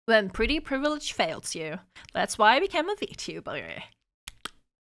When pretty privilege fails you. That's why I became a VTuber.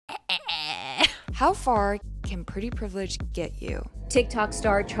 How far can pretty privilege get you? TikTok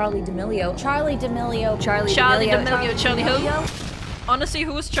star Charlie D'Amelio. Charlie D'Amelio. Charlie who? Honestly,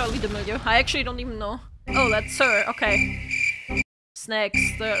 who is Charlie D'Amelio? I actually don't even know. Oh, that's her. Okay. Snacks.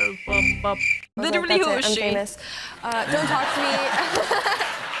 Literally, who is she? I'm famous. Don't talk to me.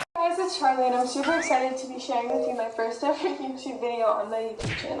 Guys, it's Charlie, and I'm super excited to be sharing with you my first ever YouTube video on my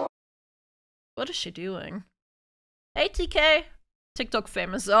YouTube channel. What is she doing? Hey, TK. TikTok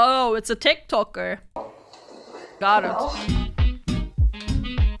famous. Oh, it's a TikToker. Got it.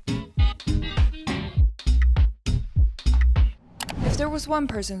 If there was one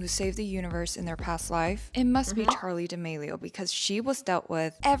person who saved the universe in their past life, it must be Charlie D'Amelio, because she was dealt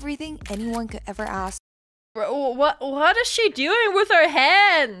with everything anyone could ever ask. Bro, what is she doing with her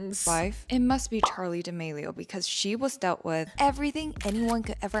hands? Life. It must be Charlie D'Amelio, because she was dealt with everything anyone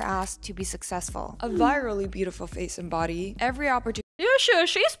could ever ask to be successful. A virally beautiful face and body, every opportunity. Yeah, sure,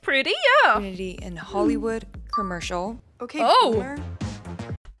 she's pretty, yeah. In Hollywood, commercial. Okay, oh. boomer.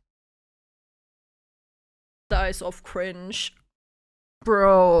 Dies of cringe.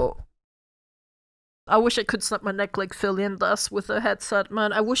 Bro. I wish I could snap my neck like Fillion does with a headset,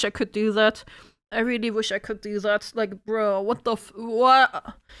 man. I wish I could do that. I really wish I could do that. Like, bro, what the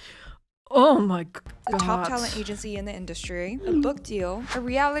what? Oh my god. A top talent agency in the industry, a book deal, a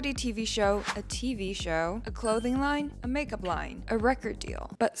reality TV show, a TV show, a clothing line, a makeup line, a record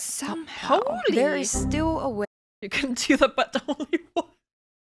deal. But somehow, there is still a way you can do that, but the only one.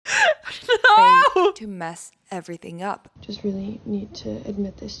 No! To mess everything up. Just really need to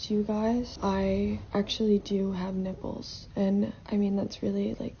admit this to you guys. I actually do have nipples, and I mean, that's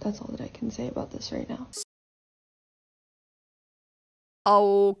really, like, that's all that I can say about this right now.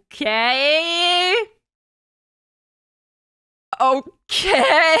 Okay.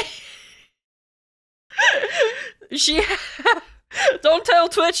 Okay. She don't tell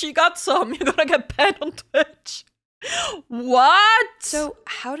Twitch you got some. You're gonna get banned on Twitch. What? So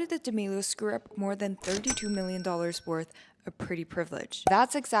how did the D'Amelio screw up more than $32 million worth of pretty privilege?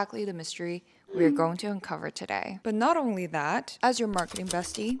 That's exactly the mystery we're going to uncover today. But not only that, as your marketing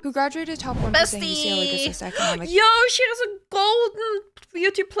bestie, who graduated top 1% UCLA Business Economics. Yo, she has a golden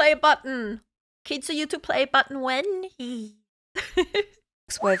YouTube play button. Kids, a YouTube play button when?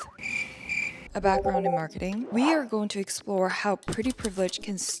 With a background in marketing, we are going to explore how pretty privilege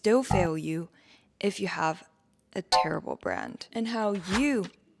can still fail you if you have a terrible brand, and how you,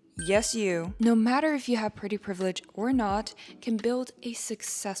 yes you, no matter if you have pretty privilege or not, can build a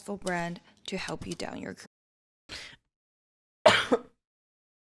successful brand to help you down your career.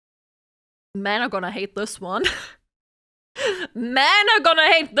 Men are gonna hate this one. Men are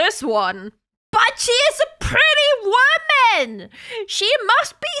gonna hate this one. But she is a pretty woman. She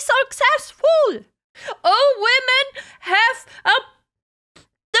must be successful. All women have a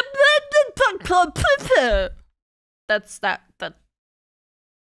that's that.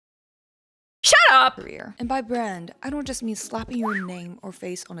 Shut up! Career. And by brand, I don't just mean slapping your name or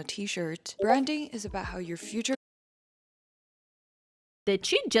face on a t-shirt. Branding is about how your future... Did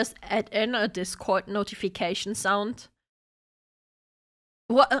she just add in a Discord notification sound?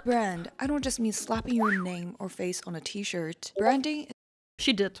 What? Brand, I don't just mean slapping your name or face on a t-shirt. Branding...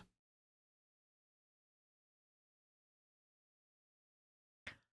 She did.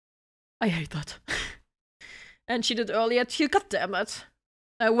 I hate that. And she did earlier too, god damn it.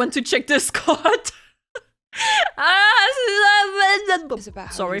 I went to check Discord. It's about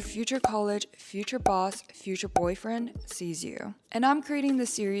how your future college, future boss, future boyfriend sees you. And I'm creating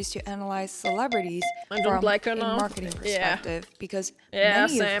this series to analyze celebrities from a marketing perspective, because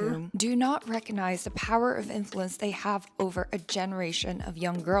many of whom do not recognize the power of influence they have over a generation of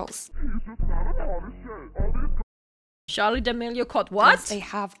young girls. Charlie D'Amelio caught what? They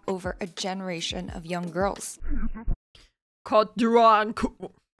have over a generation of young girls. Caught drunk.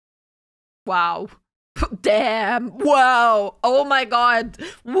 Wow. Damn. Wow. Oh my god.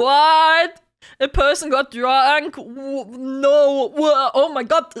 What? A person got drunk? No. Oh my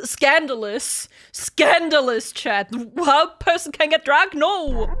god. Scandalous. Scandalous, chat. How a person can get drunk?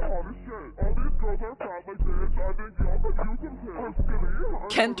 No.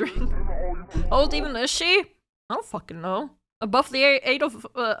 Can't drink. How old even is she? I don't fucking know. Above the age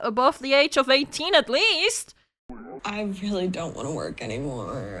of 18 at least. I really don't want to work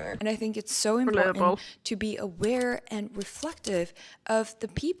anymore. And I think it's so important to be aware and reflective of the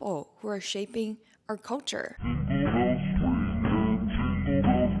people who are shaping our culture.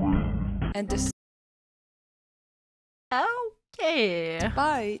 And this. Oh, Okay.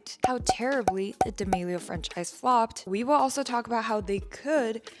 Despite how terribly the D'Amelio franchise flopped, we will also talk about how they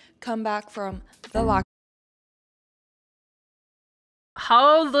could come back from the lock.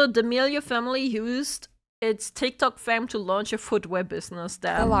 How the D'Amelio family used its TikTok fame to launch a footwear business. The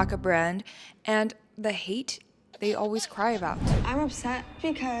Laka brand and the hate they always cry about. I'm upset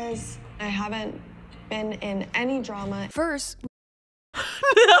because I haven't been in any drama. First, I'm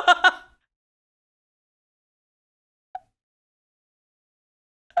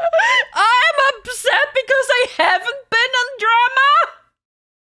upset because I haven't been in drama.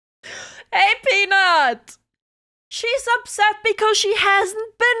 Hey, Peanut. She's upset because she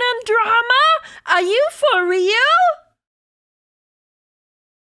hasn't been in drama? Are you for real?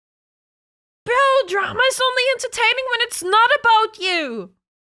 Bro, drama is only entertaining when it's not about you.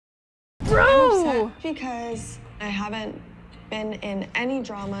 Bro. I'm upset because I haven't been in any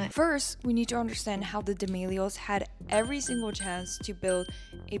drama. First, we need to understand how the D'Amelios had every single chance to build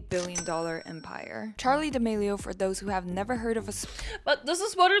a billion-dollar empire. Charli D'Amelio, for those who have never heard of a... But this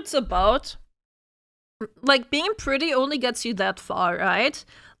is what it's about. Like, being pretty only gets you that far, right?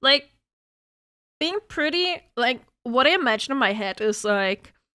 Like, being pretty, like, what I imagine in my head is,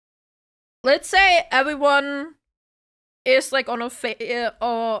 like, let's say everyone is, like, on a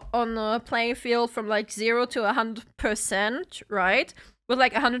playing field from, like, 0 to 100%, right? With,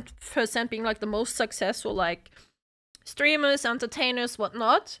 like, 100% being, like, the most successful, like, streamers, entertainers,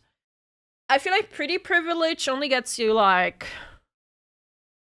 whatnot. I feel like pretty privilege only gets you, like...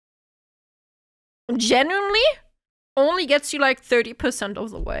 genuinely only gets you like 30%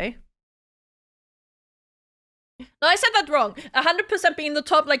 of the way. No, I said that wrong. 100% being the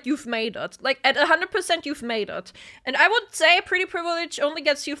top, like, you've made it. Like, at 100% you've made it. And I would say pretty privilege only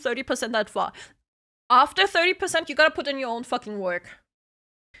gets you 30% that far. After 30%, you gotta put in your own fucking work.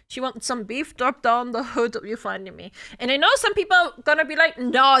 She wants some beef, drop down the hood, you finding me. And I know some people are gonna be like,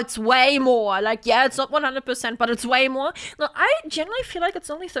 no, it's way more. Like, yeah, it's not 100%, but it's way more. No, I generally feel like it's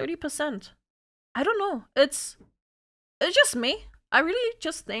only 30%. I don't know. It's just me. I really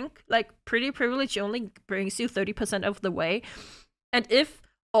just think, like, pretty privilege only brings you 30% of the way. And if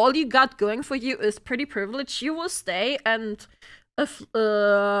all you got going for you is pretty privilege, you will stay and kind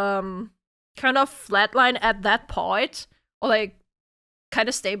of flatline at that point. Or, like, kind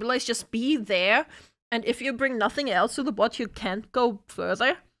of stabilize, just be there. And if you bring nothing else to the bot, you can't go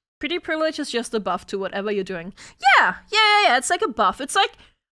further. Pretty privilege is just a buff to whatever you're doing. Yeah. It's like a buff. It's like...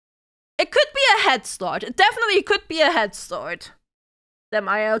 it could be a head start. It definitely could be a head start. Them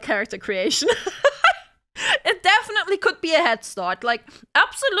IL character creation. It definitely could be a head start. Like,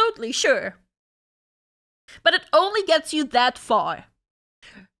 absolutely, sure. But it only gets you that far.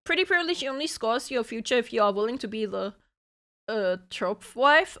 Pretty privilege only scores your future if you are willing to be the trope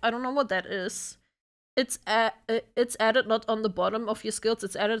wife. I don't know what that is. It's added not on the bottom of your skills.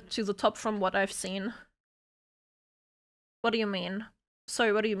 It's added to the top from what I've seen. What do you mean?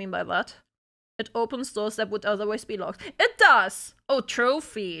 Sorry, what do you mean by that? It opens doors that would otherwise be locked. It does! Oh,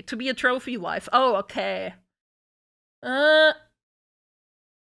 trophy. To be a trophy wife. Oh, okay. Well...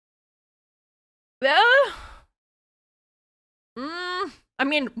 I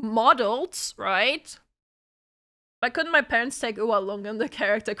mean, models, right? Why couldn't my parents take a while longer in the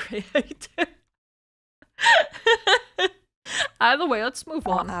character creator? Either way, let's move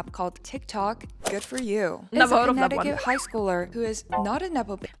on. An app called TikTok, good for you. Never heard a of that one. Connecticut high schooler who is not a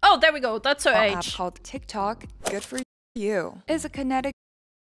nepo. Oh, there we go. That's her age. An app called TikTok, good for you. Is a Connecticut.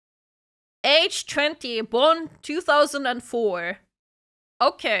 Age 20, born 2004.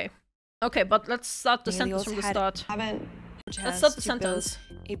 Okay. Okay, but let's start the sentence from the start. Let's start the sentence.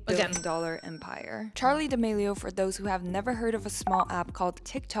 A billion-dollar empire. Charli D'Amelio, for those who have never heard of a small app called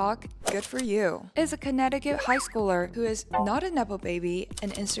TikTok, good for you, is a Connecticut high schooler who is not a nepo baby, an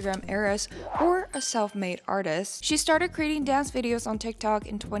Instagram heiress, or a self-made artist. She started creating dance videos on TikTok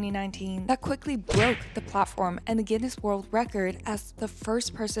in 2019 that quickly broke the platform and the Guinness World Record as the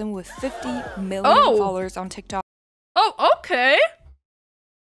first person with 50 million followers on TikTok. Oh, okay.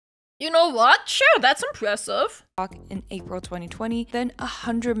 You know what? Sure, that's impressive. In April 2020, then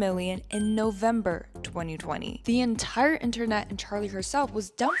 100 million in November 2020. The entire internet and Charli herself was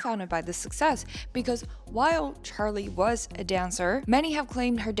dumbfounded by this success because while Charli was a dancer, many have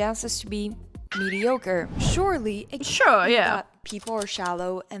claimed her dances to be mediocre. Surely, that people are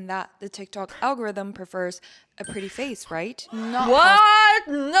shallow and that the TikTok algorithm prefers a pretty face, right? Not what?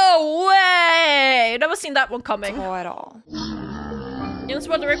 No way! Never seen that one coming. at all. Unions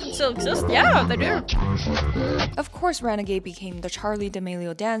for the record still exist? Yeah, they do. Of course, Renegade became the Charli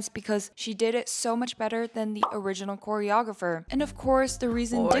D'Amelio dance because she did it so much better than the original choreographer. And of course, the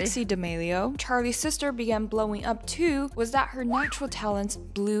reason Dixie D'Amelio, Charli's sister, began blowing up too was that her natural talents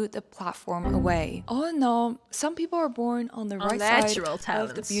blew the platform away. All in all, some people are born on the right side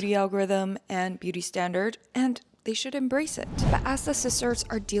of the beauty algorithm and beauty standard, and they should embrace it. But as the sisters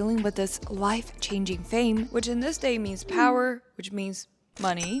are dealing with this life-changing fame, which in this day means power, which means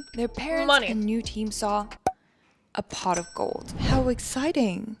money, their parents and new team saw a pot of gold. How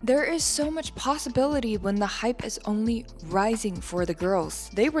exciting! There is so much possibility when the hype is only rising for the girls.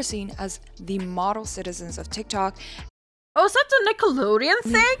 They were seen as the model citizens of TikTok. Oh, is that the Nickelodeon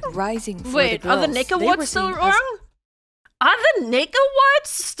thing? Rising for the Wait, girls. are the Nick Awards still around? Are the Nick Awards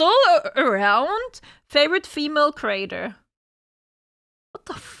still around? Favorite female creator. What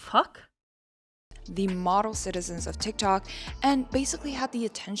the fuck? The model citizens of TikTok, and basically had the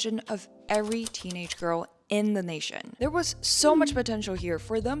attention of every teenage girl in the nation. There was so much potential here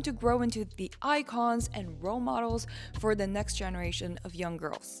for them to grow into the icons and role models for the next generation of young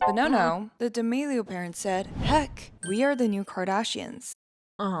girls. But no, the D'Amelio parents said, heck, we are the new Kardashians.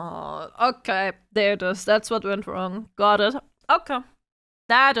 Oh, okay, there it is. That's what went wrong. Got it. Okay.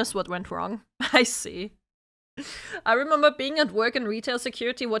 That is what went wrong. I see. I remember being at work in retail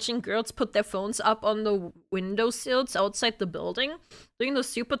security watching girls put their phones up on the windowsills outside the building, doing those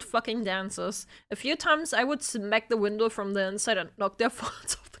stupid fucking dances. A few times I would smack the window from the inside and knock their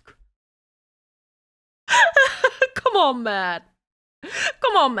phones off the ground. Come on, man.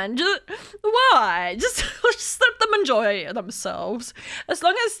 Come on, man. Why? Just let them enjoy themselves. As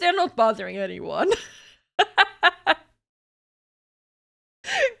long as they're not bothering anyone.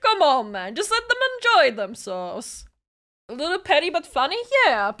 Come on, man. Just let them enjoy themselves. A little petty but funny?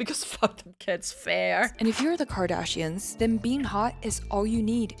 Yeah, because fuck them kids, fair. And if you're the Kardashians, then being hot is all you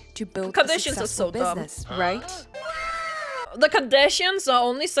need to build a successful business, right? The Kardashians are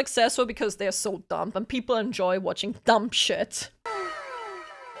only successful because they're so dumb and people enjoy watching dumb shit.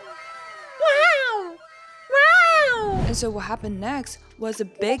 And so what happened next was a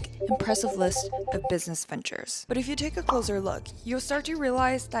big, impressive list of business ventures. But if you take a closer look, you'll start to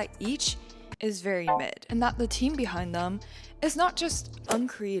realize that each is very mid, and that the team behind them is not just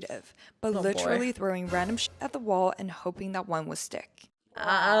uncreative, but literally throwing random shit at the wall and hoping that one will stick.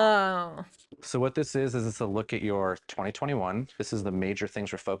 Oh. So what this is it's a look at your 2021. This is the major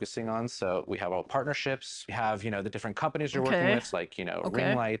things we're focusing on. So we have all partnerships. We have, the different companies you're working with, like,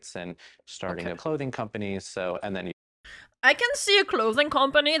 ring lights and starting a clothing company. So, and then I can see a clothing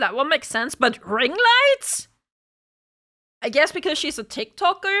company, that one makes sense, but ring lights? I guess because she's a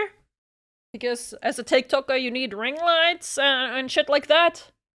TikToker? Because as a TikToker, you need ring lights and shit like that?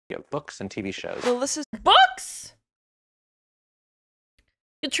 You have books and TV shows. Well, this is books?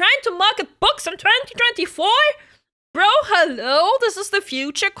 You're trying to market books in 2024? Bro, hello? This is the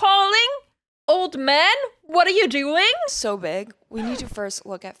future calling? Old man, what are you doing? So big, we need to first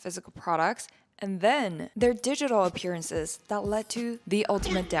look at physical products and then their digital appearances that led to the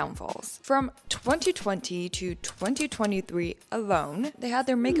ultimate downfalls. From 2020 to 2023 alone, they had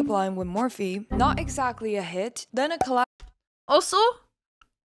their makeup line with Morphe, not exactly a hit, then a collab. Also,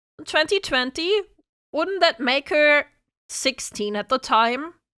 2020, wouldn't that make her 16 at the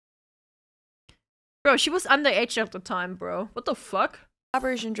time? Bro, she was underage at the time, bro. What the fuck?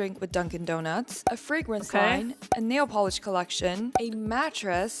 Collaboration drink with Dunkin' Donuts, a fragrance line, a nail polish collection, a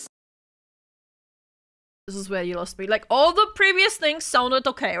mattress. This is where you lost me. Like, all the previous things sounded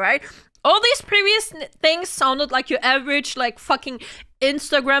okay, right? All these previous things sounded like your average, like, fucking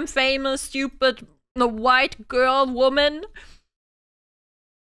Instagram famous, stupid, white girl woman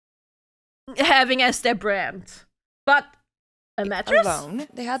having as their brand. But a mattress? Alone,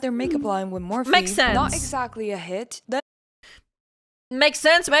 they had their makeup line with Morphe. Makes sense. Not exactly a hit. Then makes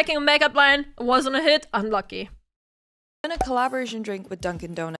sense. Making a makeup line wasn't a hit. Unlucky. Then a collaboration drink with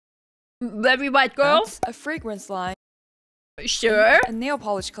Dunkin' Donuts. Very white girl. A fragrance line. Sure. A nail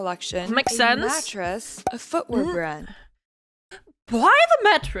polish collection. Makes sense. A mattress. A footwear brand. Why the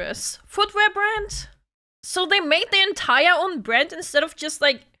mattress? Footwear brand? So they made the entire own brand instead of just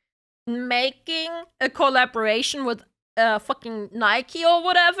like making a collaboration with fucking Nike or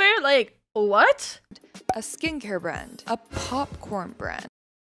whatever? Like, what? A skincare brand. A popcorn brand.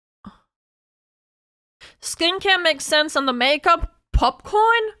 Skincare makes sense on the makeup.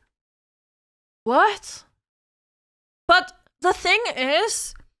 Popcorn? What? But the thing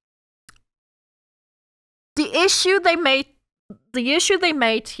is, the issue they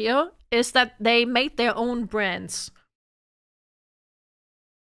made here is that they made their own brands.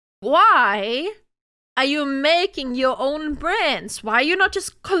 Why are you making your own brands? Why are you not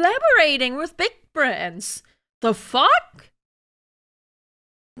just collaborating with big brands? The fuck?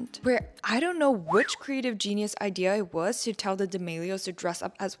 Where I don't know which creative genius idea it was to tell the D'Amelios to dress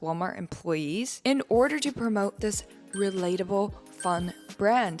up as Walmart employees in order to promote this relatable, fun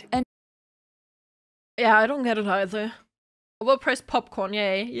brand. And yeah, I don't get it either. Overpriced popcorn,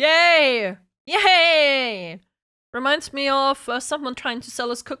 yay. Yay! Yay! Reminds me of someone trying to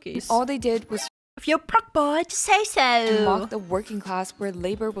sell us cookies. All they did was, if you're a proc boy, just say so. Mock the working class where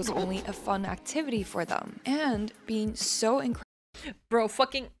labor was only a fun activity for them. And being so incredible. Bro,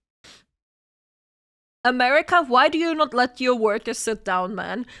 fucking America, why do you not let your workers sit down,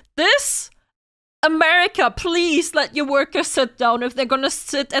 man? This America, please let your workers sit down if they're gonna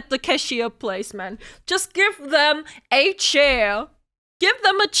sit at the cashier place, man. Just give them a chair. Give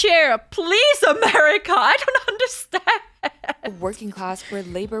them a chair, please, America. I don't understand. Working class where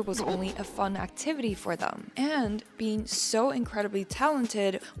labor was only a fun activity for them. And being so incredibly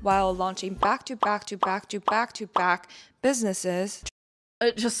talented while launching back-to-back businesses.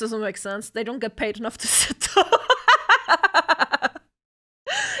 It just doesn't make sense. They don't get paid enough to sit down.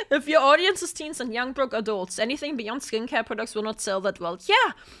 If your audience is teens and young broke adults, anything beyond skincare products will not sell that well.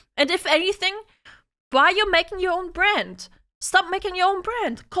 Yeah. And if anything, why are you making your own brand? Stop making your own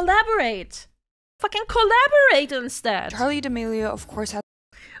brand. Collaborate. Fucking collaborate instead. Charli D'Amelio, of course, has.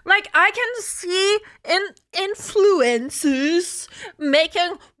 Like, I can see influencers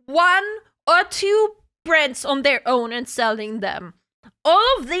making 1 or 2 brands on their own and selling them. All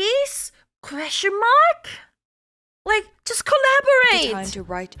of these? Question mark? Like, just collaborate. Time to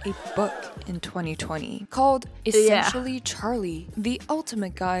write a book in 2020 called Essentially Charli, the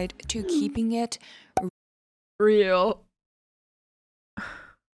ultimate guide to keeping it real.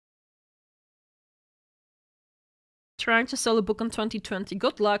 Trying to sell a book in 2020.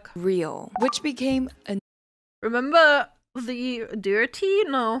 Good luck. Real, which became a. Remember the Dirty?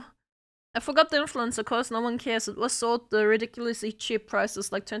 No. I forgot the influencer cause no one cares. It was sold the ridiculously cheap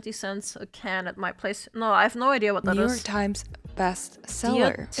prices, like 20 cents a can at my place. No, I have no idea what that is. New York Times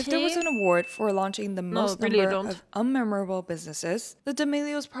bestseller. If there was an award for launching the most number of unmemorable businesses, the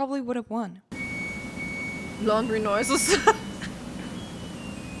D'Amelios probably would have won. Laundry noises.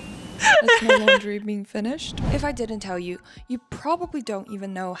 That's my laundry being finished. If I didn't tell you, you probably don't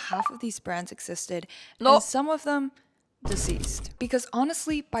even know half of these brands existed, and some of them deceased. Because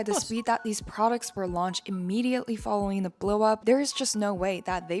honestly, by the speed that these products were launched immediately following the blow up, there is just no way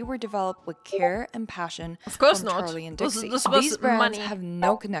that they were developed with care and passion of course from not. Charli and Dixie. These brands have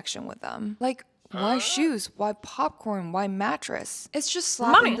no connection with them. Like, why shoes? Why popcorn? Why mattress? It's just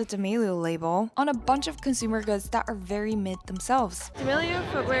slapping the D'Amelio label on a bunch of consumer goods that are very mid themselves. D'Amelio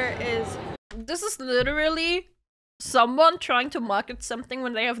footwear is... This is literally someone trying to market something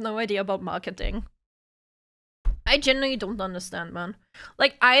when they have no idea about marketing. I genuinely don't understand, man.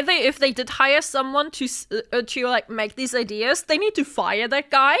 Like, either if they did hire someone to like make these ideas, they need to fire that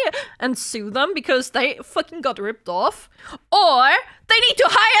guy and sue them because they fucking got ripped off, or they need to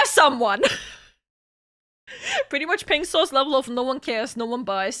hire someone. Pretty much Pink Sauce level of no one cares, no one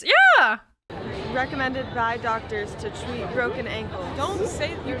buys. Yeah! Recommended by doctors to treat broken ankle. Don't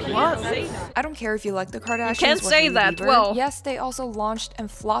say you can't say that. I don't care if you like the Kardashians. You can't say that. Well, yes, they also launched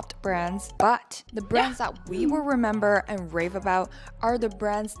and flopped brands, but the brands that we will remember and rave about are the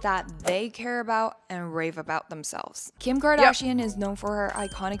brands that they care about and rave about themselves. Kim Kardashian is known for her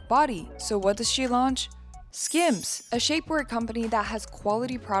iconic body. So what does she launch? Skims, a shapewear company that has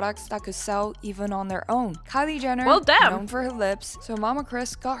quality products that could sell even on their own. Kylie Jenner, known for her lips, so Mama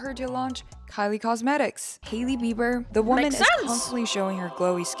Chris got her to launch Kylie Cosmetics. Hailey Bieber, the woman is constantly showing her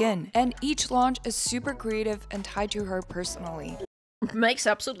glowy skin, and each launch is super creative and tied to her personally. Makes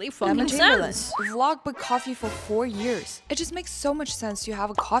absolutely fucking sense. Vlogged with coffee for 4 years. It just makes so much sense to have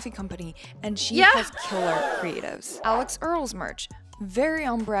a coffee company, and she has killer creatives. Alex Earl's merch. Very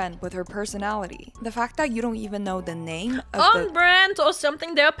on brand with her personality. The fact that you don't even know the name of on brand or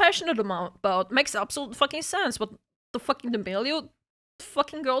something they're passionate about makes absolute fucking sense. What the fucking D'Amelio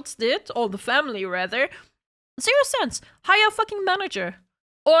fucking girls did, or the family rather, 0 sense. Hire a fucking manager.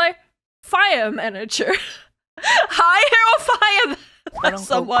 Or fire a manager. Hire or fire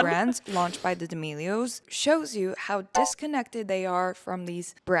someone. Brands launched by the D'Amelios shows you how disconnected they are from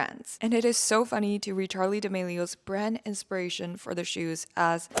these brands. And it is so funny to read Charli D'Amelio's brand inspiration for the shoes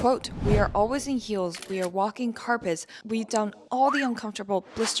as, quote, "We are always in heels, we are walking carpets, we've done all the uncomfortable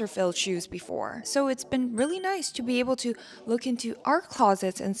blister-filled shoes before. So it's been really nice to be able to look into our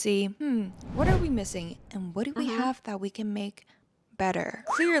closets and see, what are we missing and what do we have that we can make better.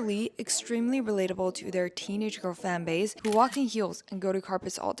 Clearly, extremely relatable to their teenage girl fan base who walk in heels and go to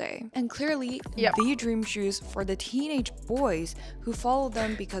carpets all day. And clearly, the dream shoes for the teenage boys who follow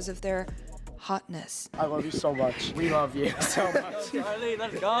them because of their hotness. I love you so much. We love you so much. Charlie,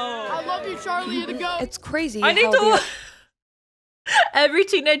 let's go. I love you, Charlie, you're the go. It's crazy I need to... Every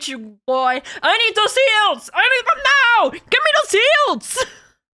teenage boy, I need those heels! I need them now! Give me those heels!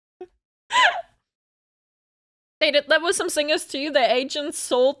 Hey, there were some singers too. The agents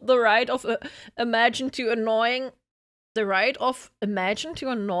sold the right of Imagine to Annoying. The right of Imagine to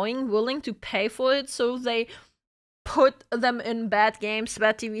Annoying, willing to pay for it, so they put them in bad games,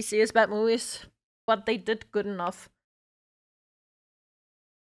 bad TV series, bad movies. But they did good enough.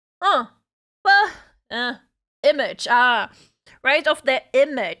 Image. Right of their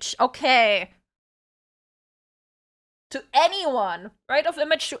image. Okay. To anyone. Right of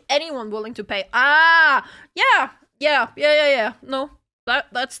image to anyone willing to pay. Yeah. No.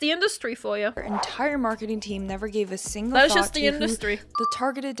 That's the industry for you. Our entire marketing team never gave a single That's thought just the to industry. who the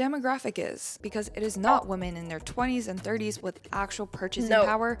targeted demographic is, because it is not women in their 20s and 30s with actual purchasing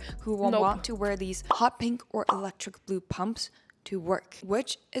power who will want to wear these hot pink or electric blue pumps to work,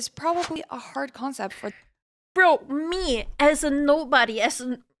 which is probably a hard concept for. Bro, me as a nobody,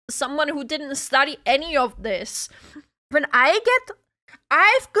 someone who didn't study any of this, when I've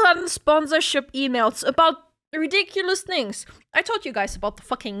gotten sponsorship emails about ridiculous things. I told you guys about the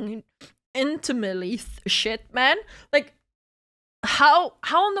fucking intimately shit, man. Like, how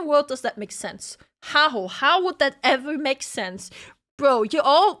in the world does that make sense? How would that ever make sense? Bro, you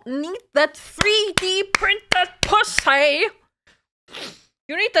all need that 3D printed pussy.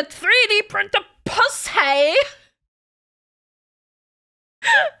 You need that 3D printed pussy.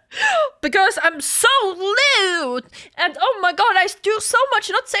 Because I'm so lewd, and oh my god, I do so much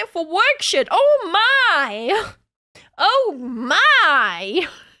not safe for work shit. Oh my.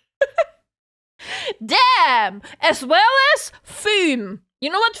 Damn. As well as fume.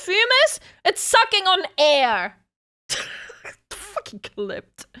 You know what fume is? It's sucking on air. Fucking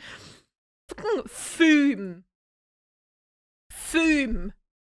clipped. Fucking fume.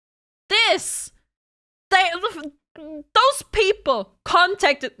 This. Those people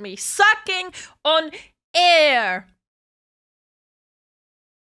contacted me, sucking on air.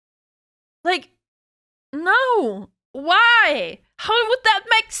 Like, no. Why? How would that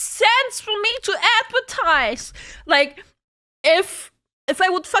make sense for me to advertise? Like, if I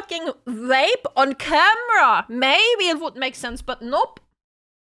would fucking vape on camera, maybe it would make sense, but nope.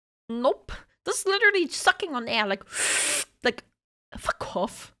 This is literally sucking on air, like fuck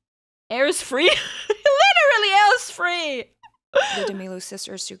off. Air is free. Literally, air is free. The D'Amelio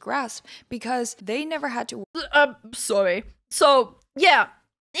sisters to grasp, because they never had to. Sorry. So yeah,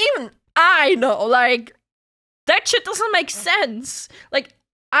 even I know, like, that shit doesn't make sense. Like,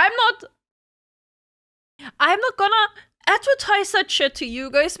 I'm not gonna advertise that shit to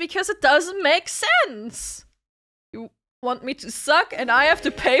you guys because it doesn't make sense. You want me to suck and I have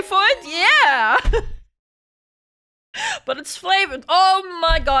to pay for it? Yeah. But it's flavored. Oh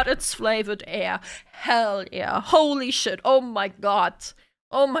my god, it's flavored air. Hell yeah. Holy shit. Oh my god.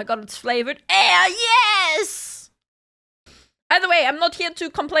 It's flavored air. Yes! Either way, I'm not here to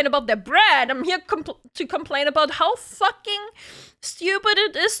complain about their brand. I'm here to complain about how fucking stupid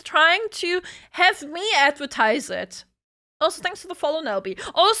it is trying to have me advertise it. Also, thanks for the follow, Nelby.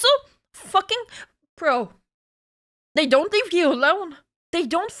 Also, fucking... Bro. They don't leave you alone. They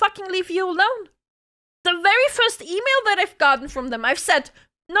don't fucking leave you alone. The very first email that I've gotten from them, I've said,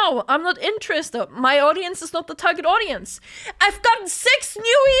 no, I'm not interested. My audience is not the target audience. I've gotten 6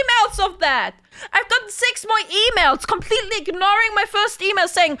 new emails of that. I've gotten 6 more emails, completely ignoring my first email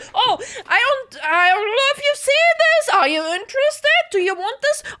saying, oh, I don't know if you've seen this. Are you interested? Do you want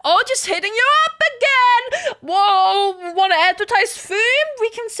this? Oh, just hitting you up again. Whoa, want to advertise food? We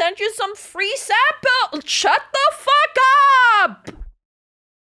can send you some free sample. Shut the fuck up.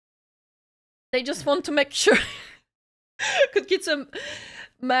 They just want to make sure. Could get some...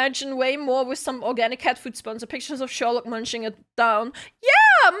 Imagine way more with some organic cat food sponsor. Pictures of Sherlock munching it down.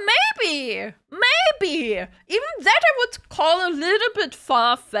 Yeah, maybe. Even that I would call a little bit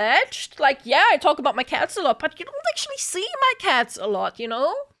far-fetched. Like, yeah, I talk about my cats a lot, but you don't actually see my cats a lot, you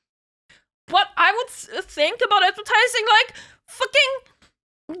know? But I would think about advertising, like, fucking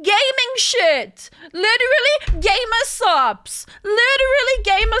gaming shit. Literally gamer subs.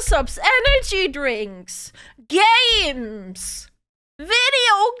 Energy drinks. Games.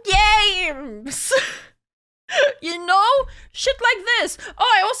 Video games! You know? Shit like this.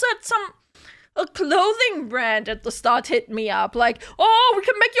 Oh, I also had a clothing brand at the start hit me up. Like, oh, we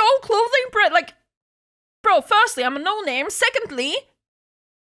can make your own clothing brand. Like, bro, firstly, I'm a no-name. Secondly,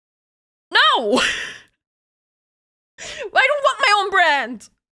 No. I don't want my own brand.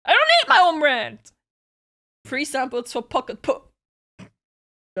 I don't need my own brand. Free samples for pocket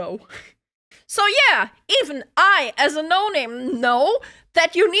No. So yeah, even I, as a no-name, know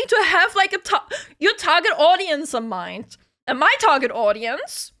that you need to have like your target audience in mind. And my target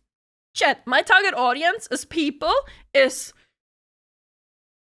audience, my target audience is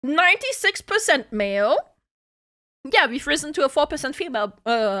 96% male. Yeah, we've risen to a 4% female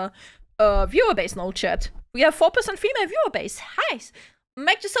viewer base, no chat. We have 4% female viewer base. Hi.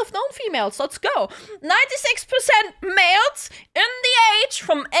 Make yourself known, females. Let's go. 96% males in the age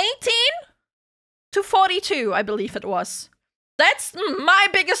from 18 to 42, I believe it was. That's my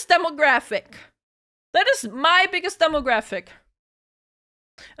biggest demographic. That is my biggest demographic.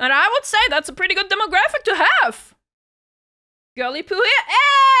 And I would say that's a pretty good demographic to have. Girly poo here.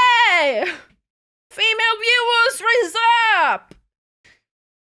 Hey! Female viewers, raise up!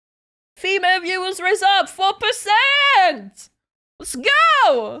 Female viewers, raise up! 4%! Let's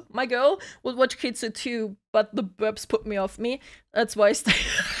go! My girl would watch Kitsu too, but the burps put me off me. That's why I stay.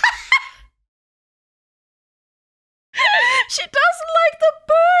 She doesn't like the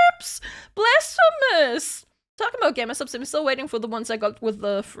burps! Blasphemous! Talking about gamer subs, I'm still waiting for the ones I got with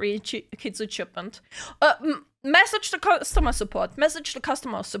the free Kitsu shipment. Message the customer support. Message the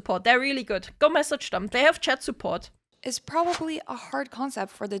customer support. They're really good. Go message them. They have chat support. Is probably a hard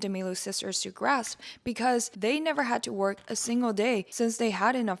concept for the D'Amelio sisters to grasp because they never had to work a single day since they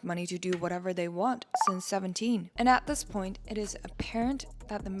had enough money to do whatever they want since 17. And at this point, it is apparent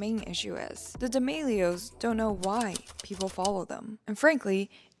that the main issue is the D'Amelios don't know why people follow them. And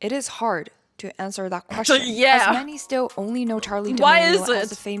frankly, it is hard to answer that question. Yeah. As many still only know Charli D'Amelio as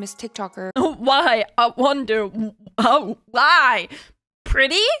the famous TikToker. Why? I wonder. Oh, why?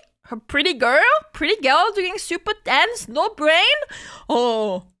 Pretty? Her pretty girl doing super dance, no brain?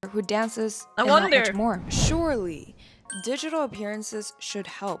 Oh. Who dances I and wonder. Not much more. Surely, digital appearances should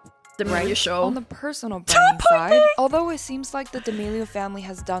help. D'Amelio show. On the personal branding side, although it seems like the D'Amelio family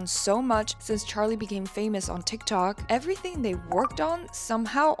has done so much since Charli became famous on TikTok, everything they worked on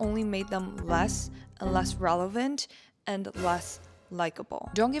somehow only made them less and less relevant and less likable.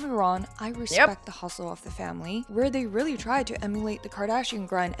 Don't get me wrong, I respect the hustle of the family, where they really tried to emulate the Kardashian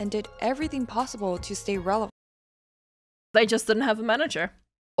grind and did everything possible to stay relevant. They just didn't have a manager.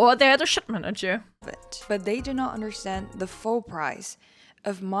 Or they had a shit manager. But they did not understand the full price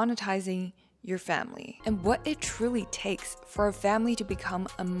of monetizing your family and what it truly takes for a family to become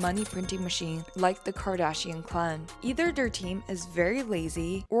a money printing machine like the Kardashian clan. Either their team is very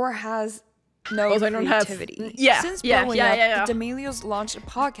lazy or has no creativity. Since blowing up, the D'Amelios launched a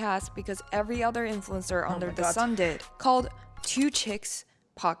podcast because every other influencer under the sun did, called Two Chicks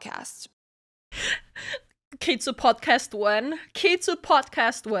Podcast. Kitsu podcast when? Kitsu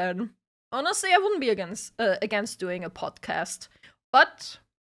podcast when? Honestly, I wouldn't be against doing a podcast. But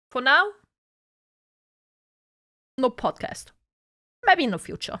for now, no podcast. Maybe in the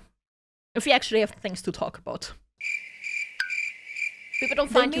future. If we actually have things to talk about. People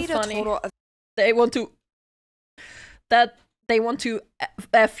don't find you funny. They want to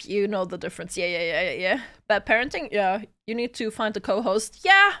F you, know the difference. Yeah. Bad parenting? Yeah. You need to find a co-host.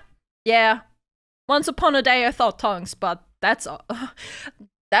 Yeah. Once upon a day I thought tongues, but that's out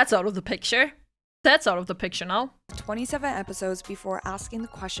of the picture. That's out of the picture now. 27 episodes before asking the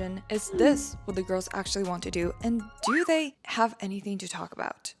question, is this what the girls actually want to do? And do they have anything to talk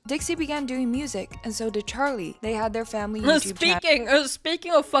about? Dixie began doing music, and so did Charli. They had their family YouTube channel.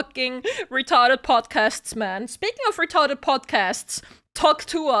 Speaking of fucking retarded podcasts, man. Speaking of retarded podcasts, Talk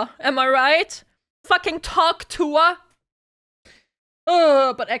Tour, am I right? Fucking Talk Tour.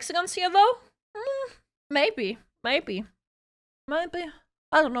 But Exagon's here though? Maybe.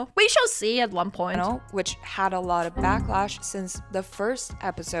 I don't know. We shall see at one point. Which had a lot of backlash since the first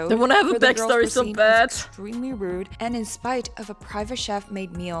episode. They want to have a backstory so bad. Extremely rude, and in spite of a private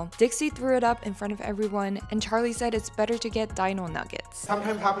chef-made meal, Dixie threw it up in front of everyone, and Charli said it's better to get dino nuggets.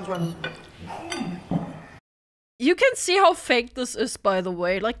 Sometimes happens when... You can see how fake this is, by the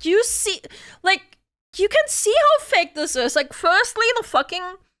way. Like, you can see how fake this is. Like, firstly, the fucking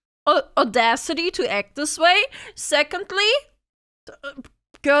audacity to act this way. Secondly,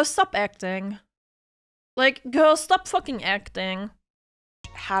 girls, stop acting. Like, girls, stop fucking acting.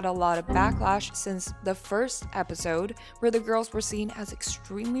 Had a lot of backlash since the first episode, where the girls were seen as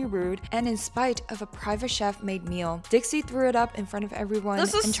extremely rude, and in spite of a private chef-made meal, Dixie threw it up in front of everyone, and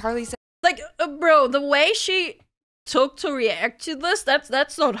Charli said, like, bro, the way she took to react to this,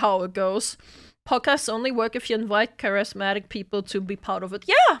 that's not how it goes. Podcasts only work if you invite charismatic people to be part of it.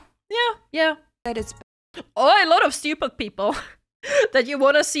 Yeah. that it's Oh, a lot of stupid people. that you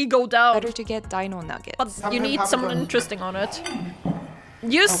want to see go down. Better to get dino nuggets. But you need something interesting on it.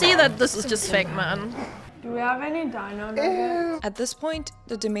 You see that this is just fake, man. Do we have any dino nuggets? At this point,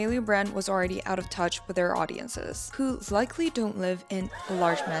 the D'Amelio brand was already out of touch with their audiences, who likely don't live in a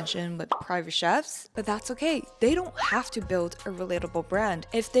large mansion with private chefs, but that's okay. They don't have to build a relatable brand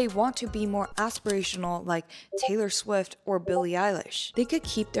if they want to be more aspirational like Taylor Swift or Billie Eilish. They could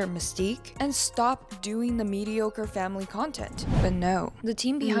keep their mystique and stop doing the mediocre family content. But no, the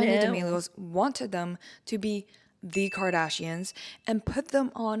team behind the D'Amelios wanted them to be the Kardashians and put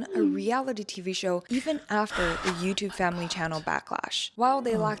them on a reality TV show even after the YouTube family channel backlash. While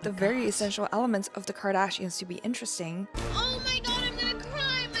they lacked the very essential elements of the Kardashians to be interesting, oh my god, I'm gonna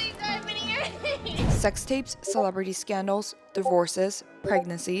cry, my sex tapes, celebrity scandals, divorces,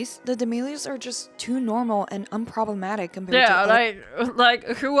 pregnancies, the D'Amelios are just too normal and unproblematic compared to like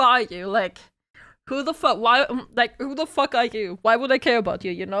who are you? Like who the fuck? Why? Like who the fuck are you? Why would I care about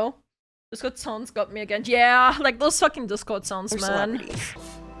you? You know? Discord sounds got me again. Yeah, like those fucking Discord sounds, man.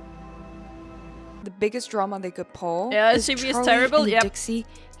 The biggest drama they could pull is Charlie terrible. And Dixie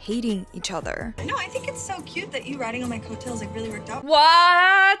hating each other. No, I think it's so cute that you riding on my coattails like really worked out.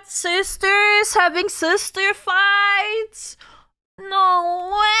 What? Sisters having sister fights?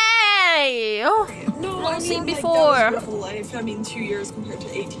 No way! Oh, no, I've seen like, before. That was beautiful life. I mean, 2 years compared to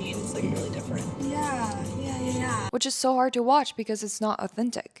 18, it's like really different. Yeah. Which is so hard to watch because it's not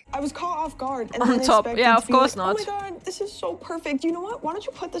authentic. I was caught off guard and on top. Yeah, of course not. Oh my god, this is so perfect. You know what? Why don't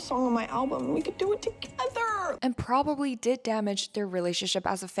you put this song on my album? We could do it together. And probably did damage their relationship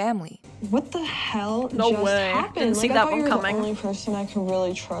as a family. What the hell no just way. happened? Didn't see like, that I thought one you were coming. The only person I could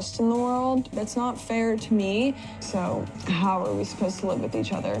really trust in the world. That's not fair to me. So how are we supposed to live with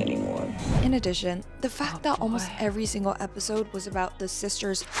each other anymore? In addition, the fact that almost every single episode was about the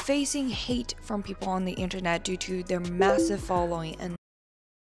sisters facing hate from people on the internet due to their massive following and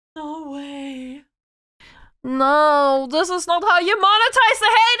no way. No, this is not how you monetize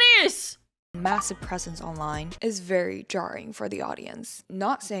the haters! Massive presence online is very jarring for the audience.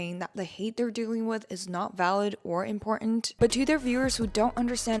 Not saying that the hate they're dealing with is not valid or important, but to their viewers who don't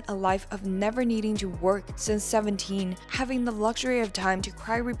understand a life of never needing to work since 17, having the luxury of time to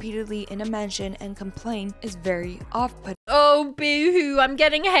cry repeatedly in a mansion and complain is very off-putting. Oh, boo-hoo, I'm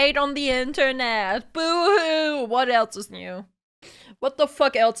getting hate on the internet. Boo-hoo! What else is new? What the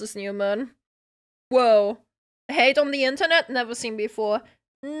fuck else is new, man? Whoa. Hate on the internet? Never seen before.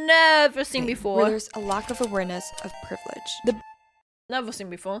 Never seen before. Where there's a lack of awareness of privilege. Never seen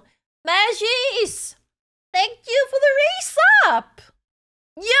before. Magis! Thank you for the resub!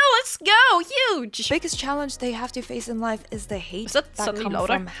 Yo, let's go! Huge! The biggest challenge they have to face in life is the hate that comes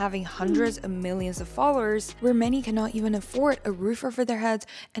from having hundreds of millions of followers, where many cannot even afford a roof over their heads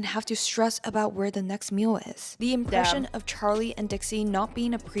and have to stress about where the next meal is. The impression of Charlie and Dixie not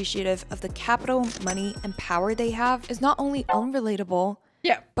being appreciative of the capital, money, and power they have is not only unrelatable,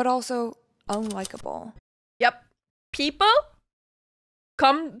 but also unlikable. Yep. People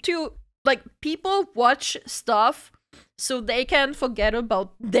come to, like, people watch stuff so they can forget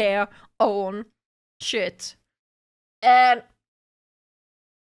about their own shit. And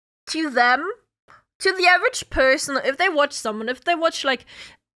to them, to the average person, if they watch someone, if they watch like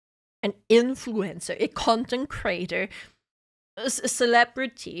an influencer, a content creator, a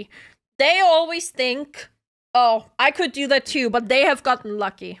celebrity, they always think, oh, I could do that too, but they have gotten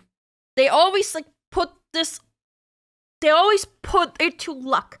lucky. They always like put this, they always put it to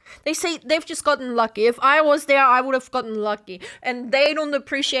luck. They say they've just gotten lucky. If I was there, I would have gotten lucky. And they don't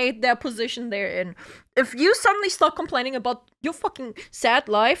appreciate their position they're in. If you suddenly start complaining about your fucking sad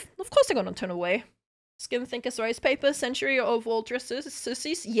life, of course they're gonna turn away. Skin thick as rice paper, century of ultra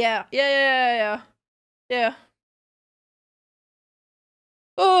sissies. Yeah.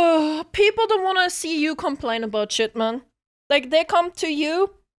 Oh, people don't want to see you complain about shit, man. Like, they come to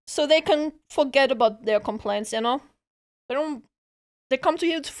you so they can forget about their complaints, you know? They come to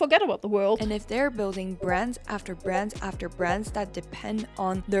you to forget about the world. And if they're building brands after brands after brands that depend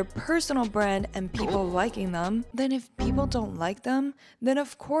on their personal brand and people liking them, then if people don't like them, then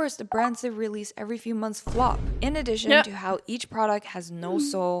of course the brands they release every few months flop. In addition to how each product has no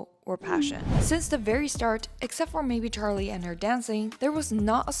soul or passion. Since the very start, except for maybe Charlie and her dancing, there was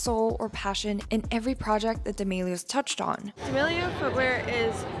not a soul or passion in every project that D'Amelios touched on. D'Amelio footwear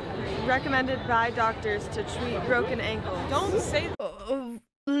is recommended by doctors to treat broken ankle. Don't say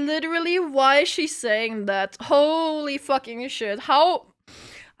literally, why is she saying that? Holy fucking shit. How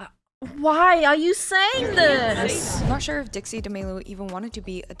Why are you saying this? I'm not sure if Dixie D'Amelio even wanted to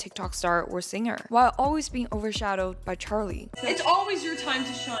be a TikTok star or singer, while always being overshadowed by Charlie. It's always your time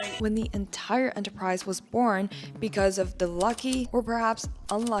to shine. When the entire enterprise was born because of the lucky, or perhaps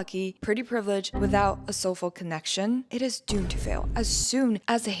unlucky, pretty privilege without a soulful connection, it is doomed to fail as soon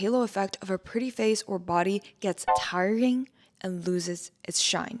as the halo effect of a pretty face or body gets tiring and loses its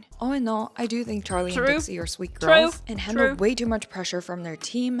shine. All in all, I do think Charlie and Dixie are sweet girls and handle way too much pressure from their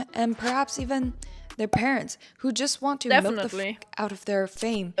team and perhaps even their parents, who just want to milk the fuck out of their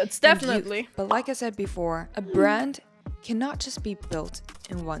fame. It's definitely. But like I said before, a brand cannot just be built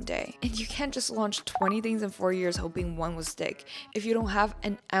in one day. And you can't just launch 20 things in 4 years hoping one will stick if you don't have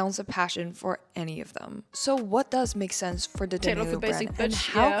an ounce of passion for any of them. So what does make sense for the D'Amelio brand, and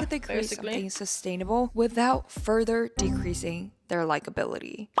how could they create something sustainable without further decreasing their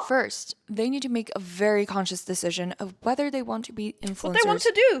likability? First, they need to make a very conscious decision of whether they want to be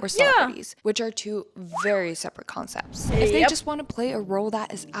influencers or celebrities, which are two very separate concepts. If they just want to play a role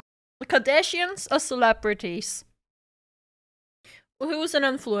that is the Kardashians are celebrities. Who's an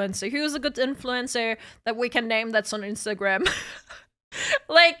influencer? Who's a good influencer that we can name that's on Instagram?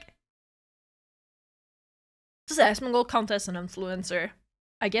 Like, does Asmongold count as an influencer?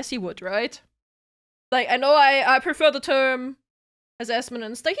 I guess he would, right? Like, I know I prefer the term as Asmon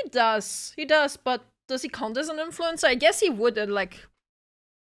Insta. He does, but does he count as an influencer? I guess he would in, like,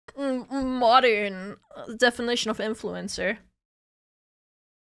 modern definition of influencer.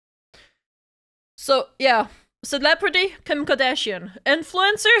 So, yeah. Celebrity, Kim Kardashian.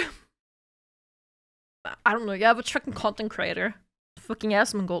 Influencer? I don't know, you have a fucking content creator. Fucking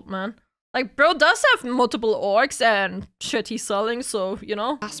Asmongold, man. Like, bro does have multiple orgs and shit he's selling, so, you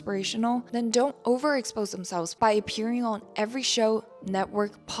know. Aspirational, then don't overexpose themselves by appearing on every show,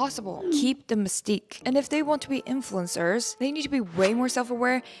 network possible. Keep the mystique. And if they want to be influencers, they need to be way more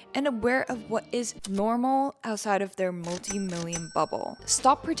self-aware and aware of what is normal outside of their multi-million bubble.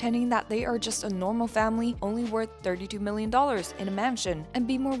 Stop pretending that they are just a normal family only worth $32 million in a mansion, and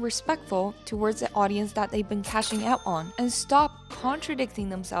be more respectful towards the audience that they've been cashing out on. And stop contradicting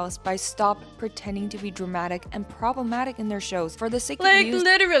themselves by stop pretending to be dramatic and problematic in their shows for the sake of views.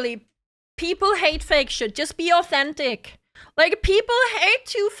 Literally, people hate fake shit. Just be authentic. Like, people hate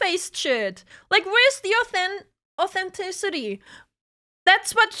two-faced shit. Like, where's the authenticity?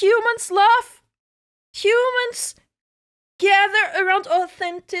 That's what humans love. Humans gather around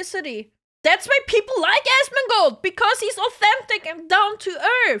authenticity. That's why people like Asmongold, because he's authentic and down to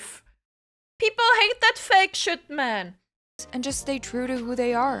earth. People hate that fake shit, man. And just stay true to who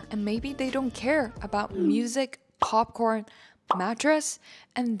they are. And maybe they don't care about music, popcorn, mattress,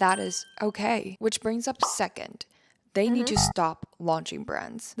 and that is okay. Which brings up second. They need to stop launching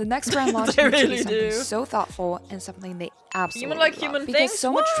brands. The next brand launch needs to be something so thoughtful and something they absolutely love. Because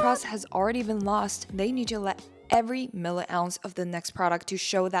so much trust has already been lost, they need to let every milliounce of the next product to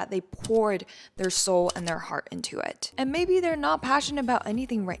show that they poured their soul and their heart into it. And maybe they're not passionate about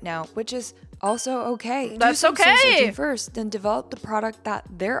anything right now, which is also okay. That's okay. First, then develop the product that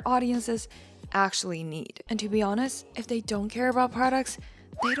their audiences actually need. And to be honest, if they don't care about products,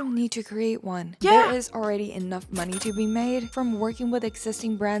 they don't need to create one. Yeah. There is already enough money to be made from working with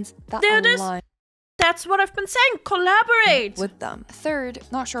existing brands that align. That's what I've been saying. Collaborate with them. Third,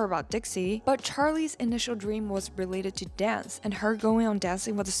 not sure about Dixie, but Charlie's initial dream was related to dance, and her going on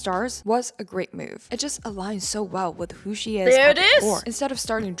Dancing with the Stars was a great move. It just aligns so well with who she is. There it is. Instead of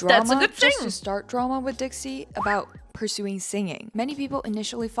starting drama, that's a good thing. Just to start drama with Dixie about pursuing singing. Many people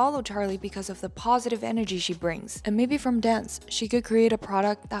initially follow Charlie because of the positive energy she brings, and maybe from dance, she could create a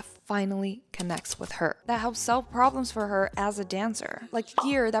product that finally connects with her, that helps solve problems for her as a dancer, like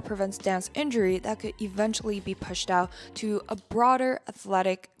gear that prevents dance injury that could eventually be pushed out to a broader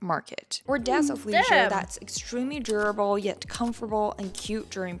athletic market, or dance athleisure that's extremely durable yet comfortable and cute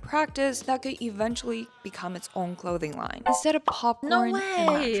during practice that could eventually become its own clothing line instead of popcorn and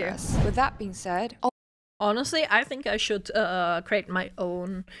mattress. With that being said, honestly, I think I should create my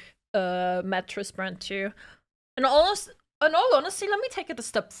own mattress brand too. In all honesty, let me take it a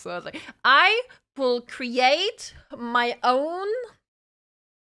step further. I will create my own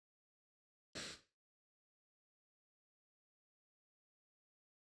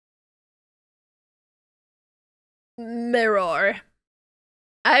mirror.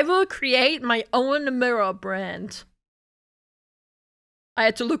 I will create my own mirror brand. I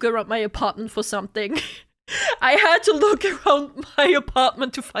had to look around my apartment for something. I had to look around my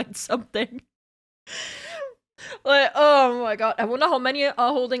apartment to find something. Like, oh my god. I wonder how many are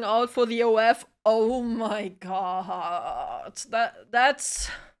holding out for the OF. Oh my god.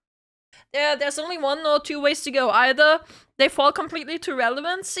 there's only one or two ways to go. Either they fall completely to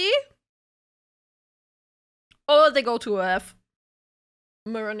relevancy, or they go to F.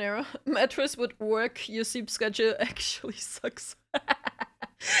 Marinara. Mattress would work. Your sleep schedule actually sucks.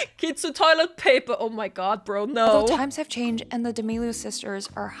 Kitsu toilet paper. Oh my god, bro, no. Although times have changed and the D'Amelio sisters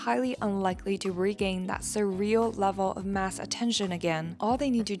are highly unlikely to regain that surreal level of mass attention again, all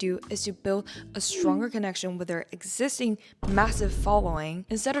they need to do is to build a stronger connection with their existing massive following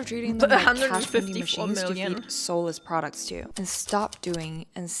instead of treating them like cash vending machines to feed soulless products to. And stop doing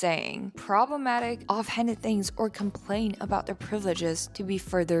and saying problematic, offhanded things or complain about their privileges to be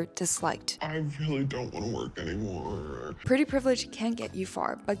further disliked. I really don't want to work anymore. Pretty privilege can get you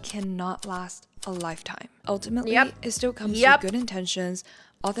far, but cannot last a lifetime. Ultimately, it still comes to good intentions,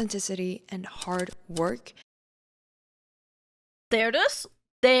 authenticity, and hard work. There it is.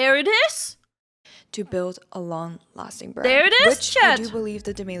 There it is. To build a long-lasting brand. There it is, which chat. I do believe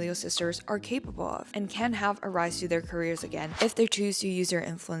the D'Amelio sisters are capable of, and can have a rise to their careers again if they choose to use their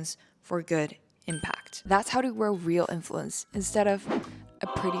influence for good impact. That's how to grow real influence instead of a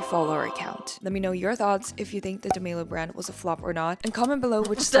pretty follower account. Let me know your thoughts if you think the D'Amelio brand was a flop or not, and comment below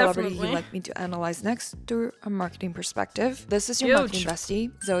which celebrity you'd like me to analyze next through a marketing perspective. This is your marketing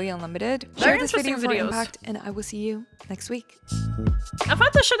bestie, Zoeunlimited. Share this video for impact, and I will see you next week. I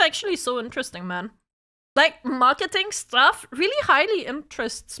find this shit actually so interesting, man. Like, marketing stuff really highly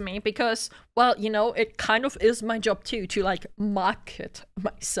interests me because, well, you know, it kind of is my job too, to like market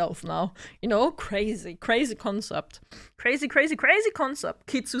myself now. You know, crazy concept. Crazy concept.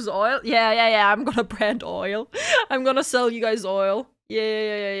 Kitsu's oil. Yeah, I'm gonna brand oil. I'm gonna sell you guys oil.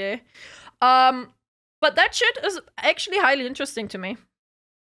 Yeah. But that shit is actually highly interesting to me.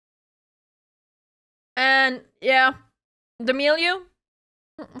 And yeah, D'Amelio,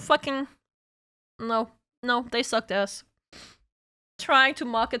 fucking no, they sucked ass. Trying to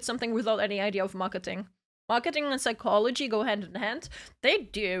market something without any idea of marketing. Marketing and psychology go hand in hand. They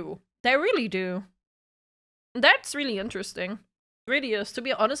do. They really do. That's really interesting. It really is. To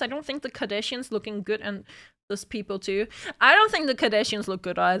be honest, I don't think the Kardashians looking good, and those people too. I don't think the Kardashians look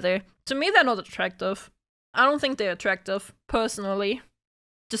good either. To me, they're not attractive. I don't think they're attractive, personally.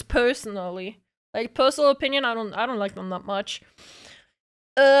 Just personally. Like, personal opinion, I don't like them that much.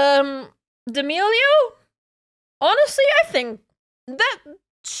 D'Amelio? Honestly, I think that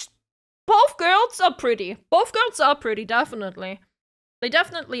both girls are pretty. Both girls are pretty, definitely. They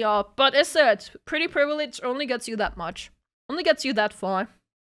definitely are. But as said, pretty privilege only gets you that much. Only gets you that far.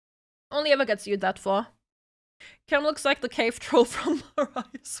 Only ever gets you that far. Cam looks like the cave troll from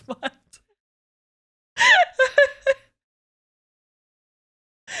Mariah's Mind.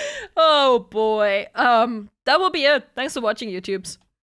 Oh boy. That will be it. Thanks for watching, YouTubes.